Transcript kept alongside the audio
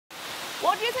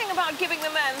What do you think about giving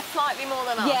the men slightly more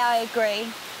than us? Yeah, I agree.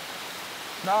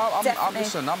 No,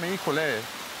 listen, I'm equal here.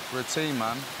 We're a team,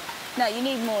 man. No, you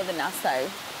need more than us, though.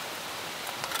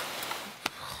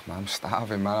 Man, I'm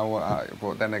starving, man.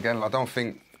 But then again, I don't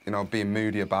think, you know, being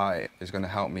moody about it is going to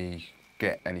help me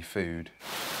get any food.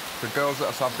 The girls let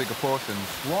us have bigger portions.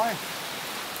 Why?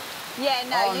 Yeah,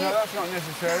 no, no, that's not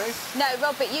necessary. No,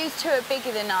 Robert, you two are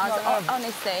bigger than ours,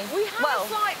 honestly. We have a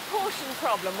slight portion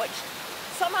problem, which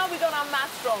somehow we got our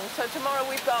maths wrong, so tomorrow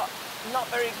we've got not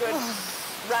very good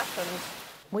rations.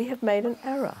 We have made an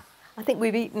error. I think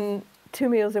we've eaten 2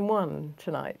 meals in one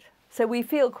tonight. So we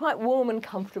feel quite warm and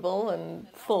comfortable and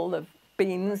full of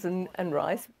beans and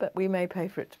rice, but we may pay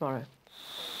for it tomorrow.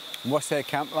 What's their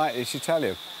camp like, did she tell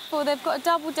you? Well, they've got a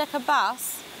double-decker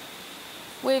bus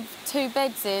with 2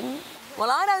 beds in. Well,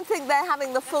 I don't think they're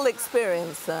having the full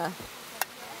experience, sir.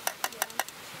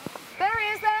 There he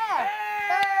is there!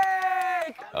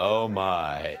 Hey! Oh,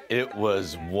 my. It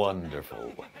was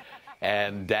wonderful.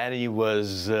 And Danny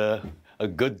was a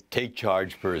good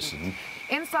take-charge person.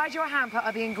 Inside your hamper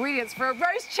are the ingredients for a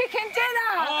roast chicken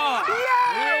dinner! Oh,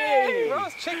 Yay! really?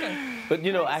 Roast chicken. But,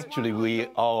 you know, actually, we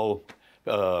all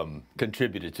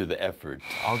contributed to the effort.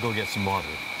 I'll go get some water.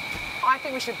 I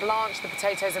think we should blanch the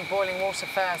potatoes in boiling water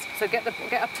first. So get a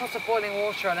pot of boiling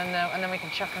water on and then we can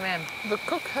chuck them in. The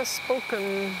cook has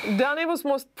spoken. Danny was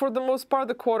for the most part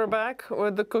the quarterback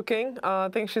with the cooking. I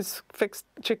think she's fixed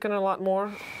chicken a lot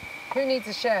more. Who needs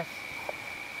a chef?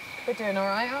 We're doing all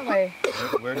right, aren't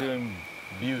we? We're doing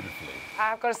beautifully.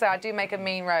 I've got to say, I do make a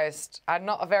mean roast. I'm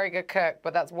not a very good cook,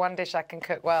 but that's one dish I can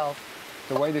cook well.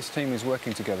 The way this team is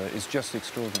working together is just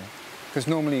extraordinary. Because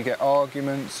normally you get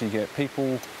arguments, you get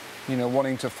people, you know,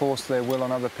 wanting to force their will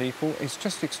on other people. It's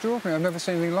just extraordinary. I've never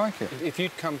seen anything like it. If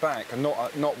you'd come back and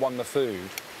not won the food,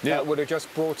 that would have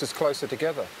just brought us closer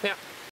together. Yeah.